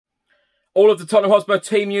All of the Tottenham Hotspur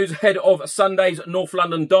team news ahead of Sunday's North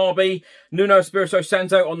London derby. Nuno Espirito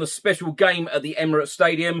Santo on the special game at the Emirates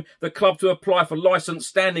Stadium. The club to apply for licensed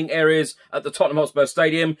standing areas at the Tottenham Hotspur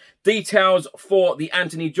Stadium. Details for the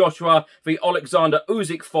Anthony Joshua v Alexander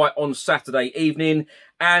Usyk fight on Saturday evening.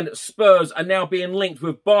 And Spurs are now being linked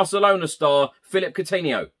with Barcelona star Philippe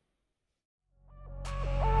Coutinho.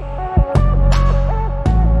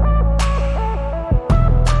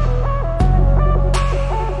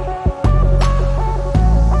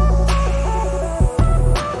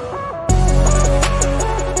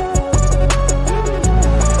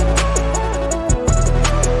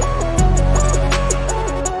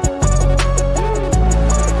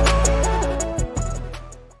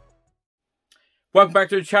 Welcome back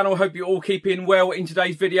to the channel. Hope you're all keeping well. In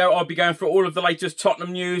today's video, I'll be going through all of the latest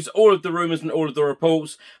Tottenham news, all of the rumours and all of the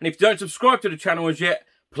reports. And if you don't subscribe to the channel as yet,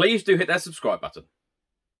 please do hit that subscribe button.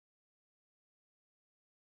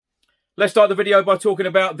 Let's start the video by talking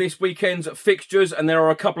about this weekend's fixtures, and there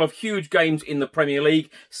are a couple of huge games in the Premier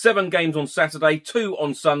League. 7 games on Saturday, 2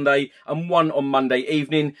 on Sunday and 1 on Monday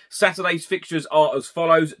evening. Saturday's fixtures are as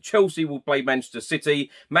follows. Chelsea will play Manchester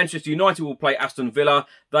City. Manchester United will play Aston Villa.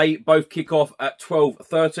 They both kick off at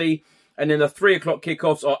 12:30. And then the 3 o'clock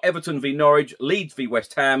kickoffs are Everton v Norwich, Leeds v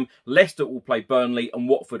West Ham, Leicester will play Burnley and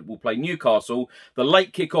Watford will play Newcastle. The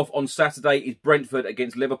late kickoff on Saturday is Brentford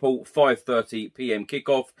against Liverpool, 5:30 p.m.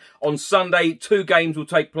 kickoff. On Sunday, 2 games will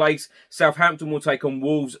take place. Southampton will take on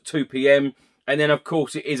Wolves, 2 p.m. And then, of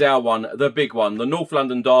course, it is our one, the big one, the North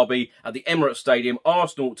London derby at the Emirates Stadium.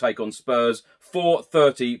 Arsenal will take on Spurs,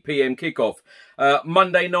 4:30 p.m. kickoff.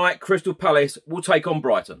 Monday night, Crystal Palace will take on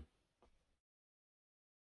Brighton.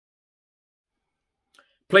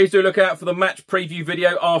 Please do look out for the match preview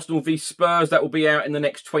video, Arsenal v Spurs. That will be out in the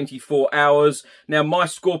next 24 hours. Now, my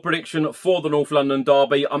score prediction for the North London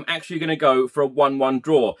derby, I'm actually going to go for a 1-1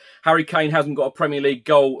 draw. Harry Kane hasn't got a Premier League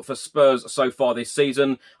goal for Spurs so far this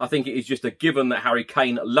season. I think it is just a given that Harry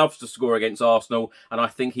Kane loves to score against Arsenal, and I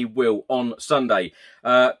think he will on Sunday.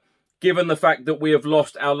 Given the fact that we have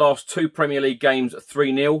lost our last 2 Premier League games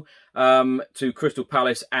 3-0 to Crystal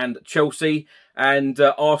Palace and Chelsea, and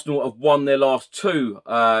Arsenal have won their last 2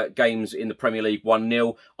 games in the Premier League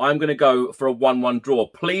 1-0, I'm going to go for a 1-1 draw.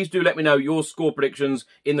 Please do let me know your score predictions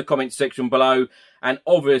in the comments section below. And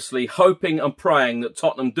obviously hoping and praying that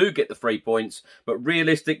Tottenham do get the 3 points. But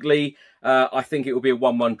realistically, I think it will be a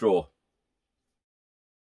 1-1 draw.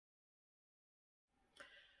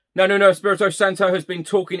 Now, Nuno Espirito Santo has been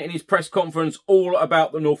talking in his press conference all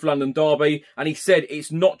about the North London derby, and he said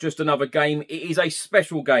it's not just another game, it is a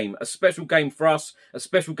special game for us, a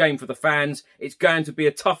special game for the fans. It's going to be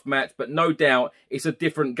a tough match, but no doubt it's a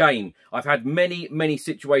different game. I've had many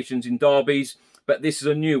situations in derbies, but this is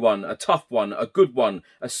a new one, a tough one, a good one,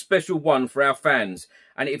 a special one for our fans.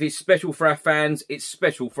 And if it's special for our fans, it's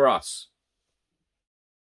special for us.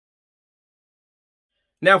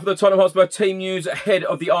 Now for the Tottenham Hotspur team news ahead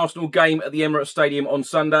of the Arsenal game at the Emirates Stadium on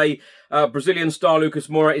Sunday. Brazilian star Lucas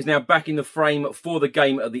Moura is now back in the frame for the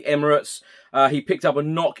game at the Emirates. He picked up a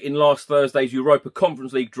knock in last Thursday's Europa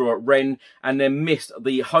Conference League draw at Rennes and then missed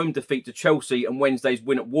the home defeat to Chelsea and Wednesday's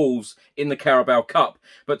win at Wolves in the Carabao Cup.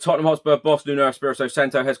 But Tottenham Hotspur boss Nuno Espirito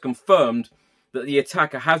Santo has confirmed that the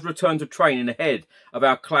attacker has returned to training ahead of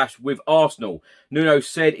our clash with Arsenal. Nuno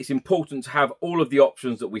said it's important to have all of the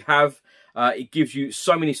options that we have. It gives you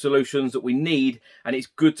so many solutions that we need, and it's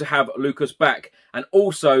good to have Lucas back. And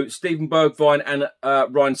also, Steven Bergwijn and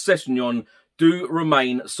Ryan Sessegnon do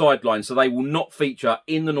remain sidelined, so they will not feature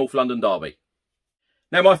in the North London derby.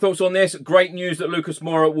 Now, my thoughts on this. Great news that Lucas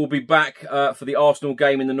Moura will be back for the Arsenal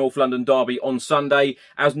game in the North London derby on Sunday.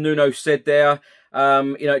 As Nuno said there,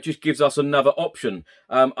 it just gives us another option.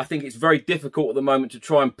 I think it's very difficult at the moment to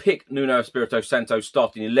try and pick Nuno Espirito Santo's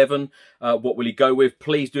starting 11. What will he go with?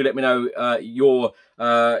 Please do let me know your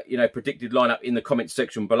predicted lineup in the comments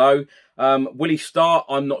section below. Will he start?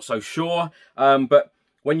 I'm not so sure. But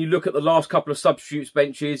when you look at the last couple of substitutes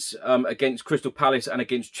benches against Crystal Palace and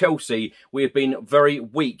against Chelsea, we have been very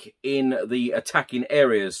weak in the attacking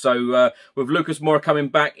areas. So with Lucas Moura coming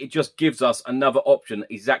back, it just gives us another option,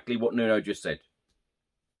 exactly what Nuno just said.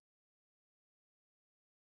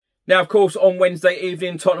 Now, of course, on Wednesday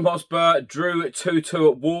evening, Tottenham Hotspur drew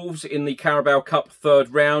 2-2 at Wolves in the Carabao Cup 3rd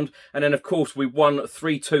round. And then, of course, we won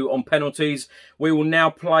 3-2 on penalties. We will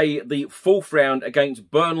now play the 4th round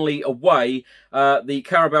against Burnley away. The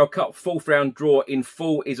Carabao Cup 4th round draw in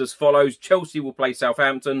full is as follows. Chelsea will play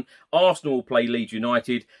Southampton. Arsenal will play Leeds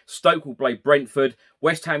United. Stoke will play Brentford.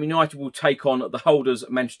 West Ham United will take on the holders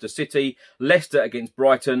Manchester City. Leicester against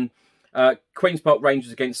Brighton. Queen's Park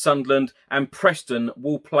Rangers against Sunderland, and Preston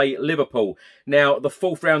will play Liverpool. Now, the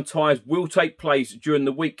fourth round ties will take place during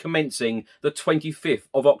the week commencing the 25th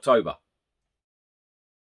of October.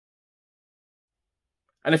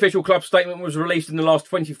 An official club statement was released in the last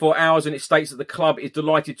 24 hours, and it states that the club is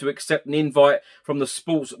delighted to accept an invite from the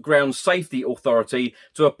Sports Ground Safety Authority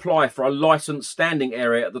to apply for a licensed standing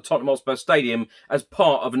area at the Tottenham Hotspur Stadium as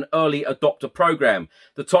part of an early adopter programme.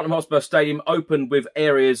 The Tottenham Hotspur Stadium opened with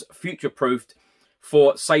areas future-proofed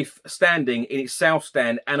for safe standing in its south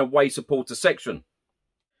stand and away supporter section.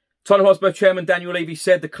 Tottenham Hotspur chairman Daniel Levy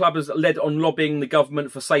said the club has led on lobbying the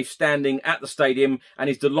government for safe standing at the stadium and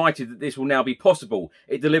is delighted that this will now be possible.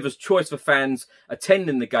 It delivers choice for fans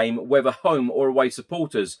attending the game, whether home or away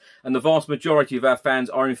supporters, and the vast majority of our fans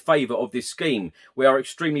are in favour of this scheme. We are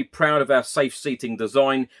extremely proud of our safe seating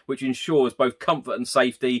design, which ensures both comfort and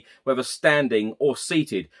safety, whether standing or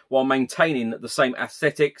seated, while maintaining the same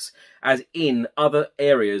aesthetics as in other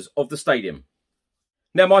areas of the stadium.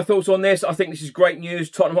 Now, my thoughts on this, I think this is great news.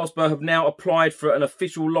 Tottenham Hotspur have now applied for an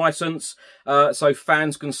official licence, so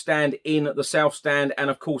fans can stand in the south stand and,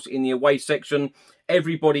 of course, in the away section.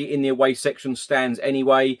 Everybody in the away section stands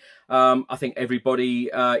anyway. I think everybody,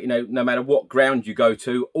 no matter what ground you go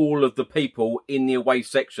to, all of the people in the away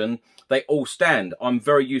section, they all stand. I'm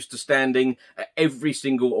very used to standing at every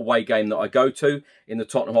single away game that I go to in the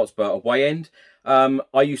Tottenham Hotspur away end.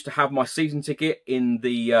 I used to have my season ticket in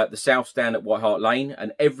the south stand at White Hart Lane,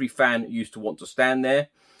 and every fan used to want to stand there.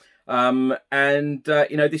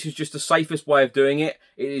 This is just the safest way of doing it.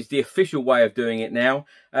 It is the official way of doing it now.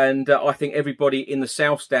 And I think everybody in the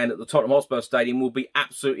south stand at the Tottenham Hotspur Stadium will be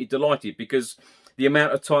absolutely delighted, because the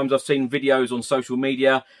amount of times I've seen videos on social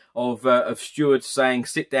media of stewards saying,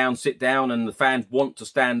 sit down, and the fans want to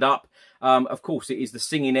stand up. Of course, it is the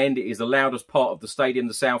singing end. It is the loudest part of the stadium,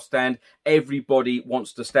 the south stand. Everybody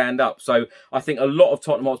wants to stand up. So I think a lot of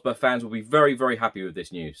Tottenham Hotspur fans will be very, very happy with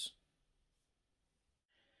this news.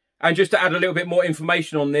 And just to add a little bit more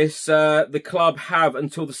information on this, the club have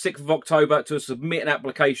until the 6th of October to submit an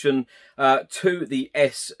application to the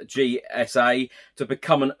SGSA to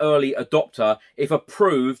become an early adopter. If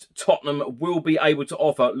approved, Tottenham will be able to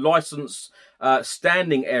offer licensed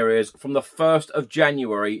standing areas from the 1st of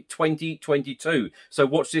January 2022. So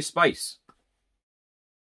watch this space.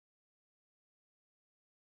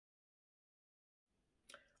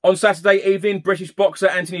 On Saturday evening, British boxer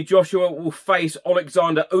Anthony Joshua will face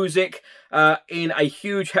Alexander Usyk in a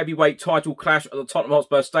huge heavyweight title clash at the Tottenham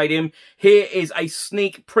Hotspur Stadium. Here is a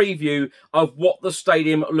sneak preview of what the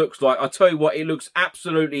stadium looks like. I tell you what, it looks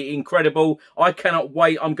absolutely incredible. I cannot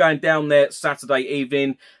wait. I'm going down there Saturday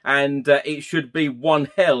evening, and it should be one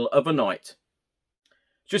hell of a night.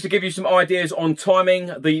 Just to give you some ideas on timing,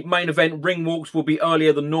 the main event ring walks will be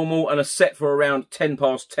earlier than normal and are set for around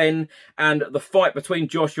 10:10. And the fight between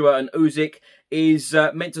Joshua and Usyk is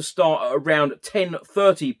meant to start at around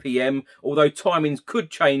 10:30 p.m, although timings could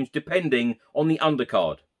change depending on the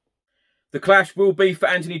undercard. The clash will be for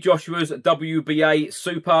Anthony Joshua's WBA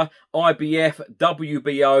Super, IBF,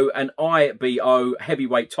 WBO and IBO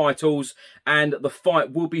heavyweight titles, and the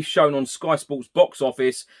fight will be shown on Sky Sports Box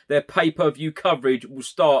Office. Their pay-per-view coverage will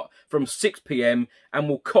start from 6 p.m. and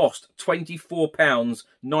will cost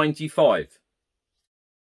 £24.95.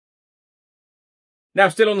 Now,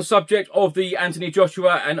 still on the subject of the Anthony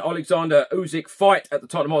Joshua and Alexander Usyk fight at the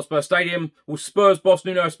Tottenham Hotspur Stadium, well, Spurs boss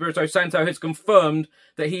Nuno Espirito Santo has confirmed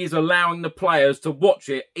that he is allowing the players to watch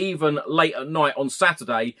it even late at night on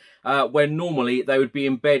Saturday, when normally they would be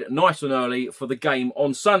in bed nice and early for the game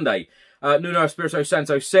on Sunday. Nuno Espirito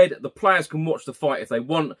Santo said, the players can watch the fight if they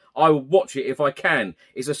want. I will watch it if I can.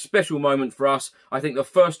 It's a special moment for us. I think the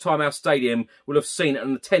first time our stadium will have seen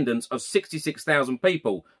an attendance of 66,000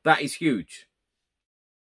 people. That is huge.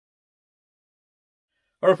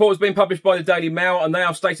 A report has been published by the Daily Mail, and they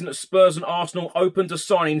are stating that Spurs and Arsenal open to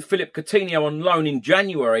signing Philippe Coutinho on loan in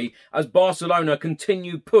January as Barcelona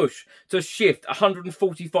continue push to shift a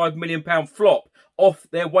 £145 million flop off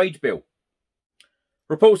their wage bill.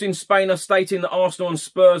 Reports in Spain are stating that Arsenal and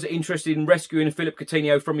Spurs are interested in rescuing Philippe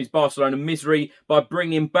Coutinho from his Barcelona misery by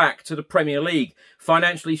bringing him back to the Premier League.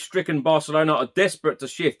 Financially stricken Barcelona are desperate to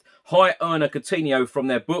shift high-earner Coutinho from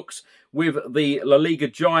their books, with the La Liga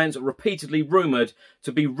giants repeatedly rumoured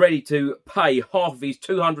to be ready to pay half of his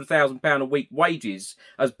 £200,000 a week wages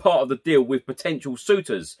as part of the deal with potential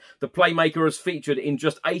suitors. The playmaker has featured in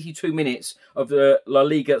just 82 minutes of the La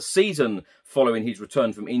Liga season following his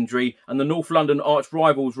return from injury, and the North London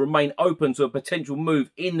arch-rivals remain open to a potential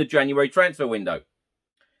move in the January transfer window.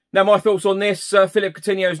 Now, my thoughts on this. Philippe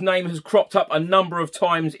Coutinho's name has cropped up a number of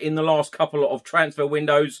times in the last couple of transfer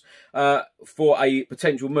windows for a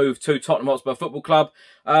potential move to Tottenham Hotspur Football Club.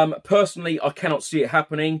 Personally, I cannot see it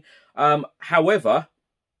happening. However,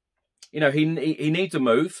 you know, he needs a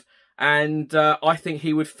move. And I think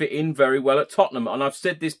he would fit in very well at Tottenham. And I've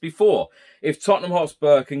said this before. If Tottenham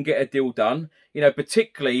Hotspur can get a deal done, you know,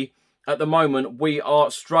 particularly at the moment, we are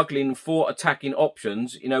struggling for attacking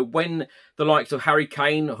options. You know, when the likes of Harry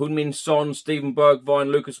Kane, Heung-min Son, Steven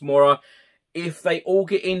Bergwijn, Lucas Moura, if they all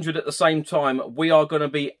get injured at the same time, we are going to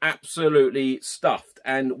be absolutely stuffed.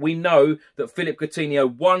 And we know that Philippe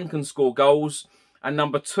Coutinho, one, can score goals, and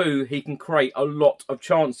number two, he can create a lot of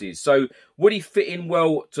chances. So would he fit in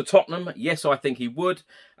well to Tottenham? Yes, I think he would.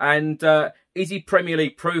 And is he Premier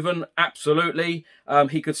League proven? Absolutely.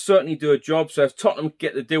 He could certainly do a job. So if Tottenham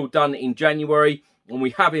get the deal done in January, and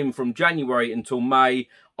we have him from January until May,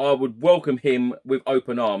 I would welcome him with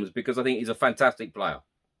open arms because I think he's a fantastic player.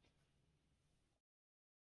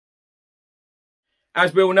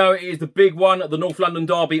 As we all know, it is the big one, the North London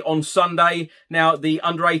derby on Sunday. Now, the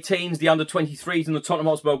under-18s, the under-23s and the Tottenham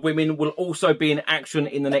Hotspur women will also be in action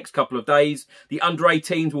in the next couple of days. The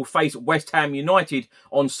under-18s will face West Ham United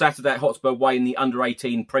on Saturday at Hotspur Way in the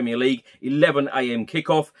under-18 Premier League, 11 AM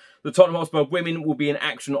kickoff. The Tottenham Hotspur women will be in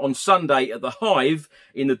action on Sunday at the Hive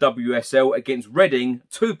in the WSL against Reading,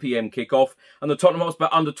 2 PM kickoff. And the Tottenham Hotspur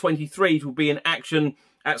under-23s will be in action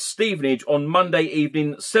at Stevenage on Monday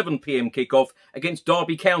evening, 7 PM kickoff against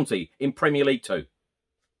Derby County in Premier League 2.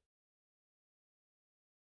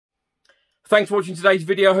 Thanks for watching today's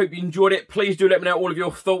video. I hope you enjoyed it. Please do let me know all of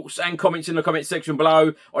your thoughts and comments in the comment section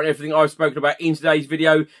below on everything I've spoken about in today's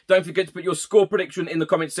video. Don't forget to put your score prediction in the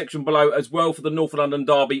comment section below as well for the North London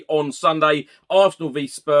derby on Sunday. Arsenal v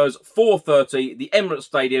Spurs, 4:30, the Emirates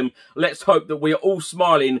Stadium. Let's hope that we are all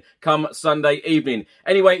smiling come Sunday evening.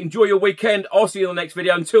 Anyway, enjoy your weekend. I'll see you in the next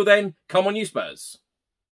video. Until then, come on you Spurs.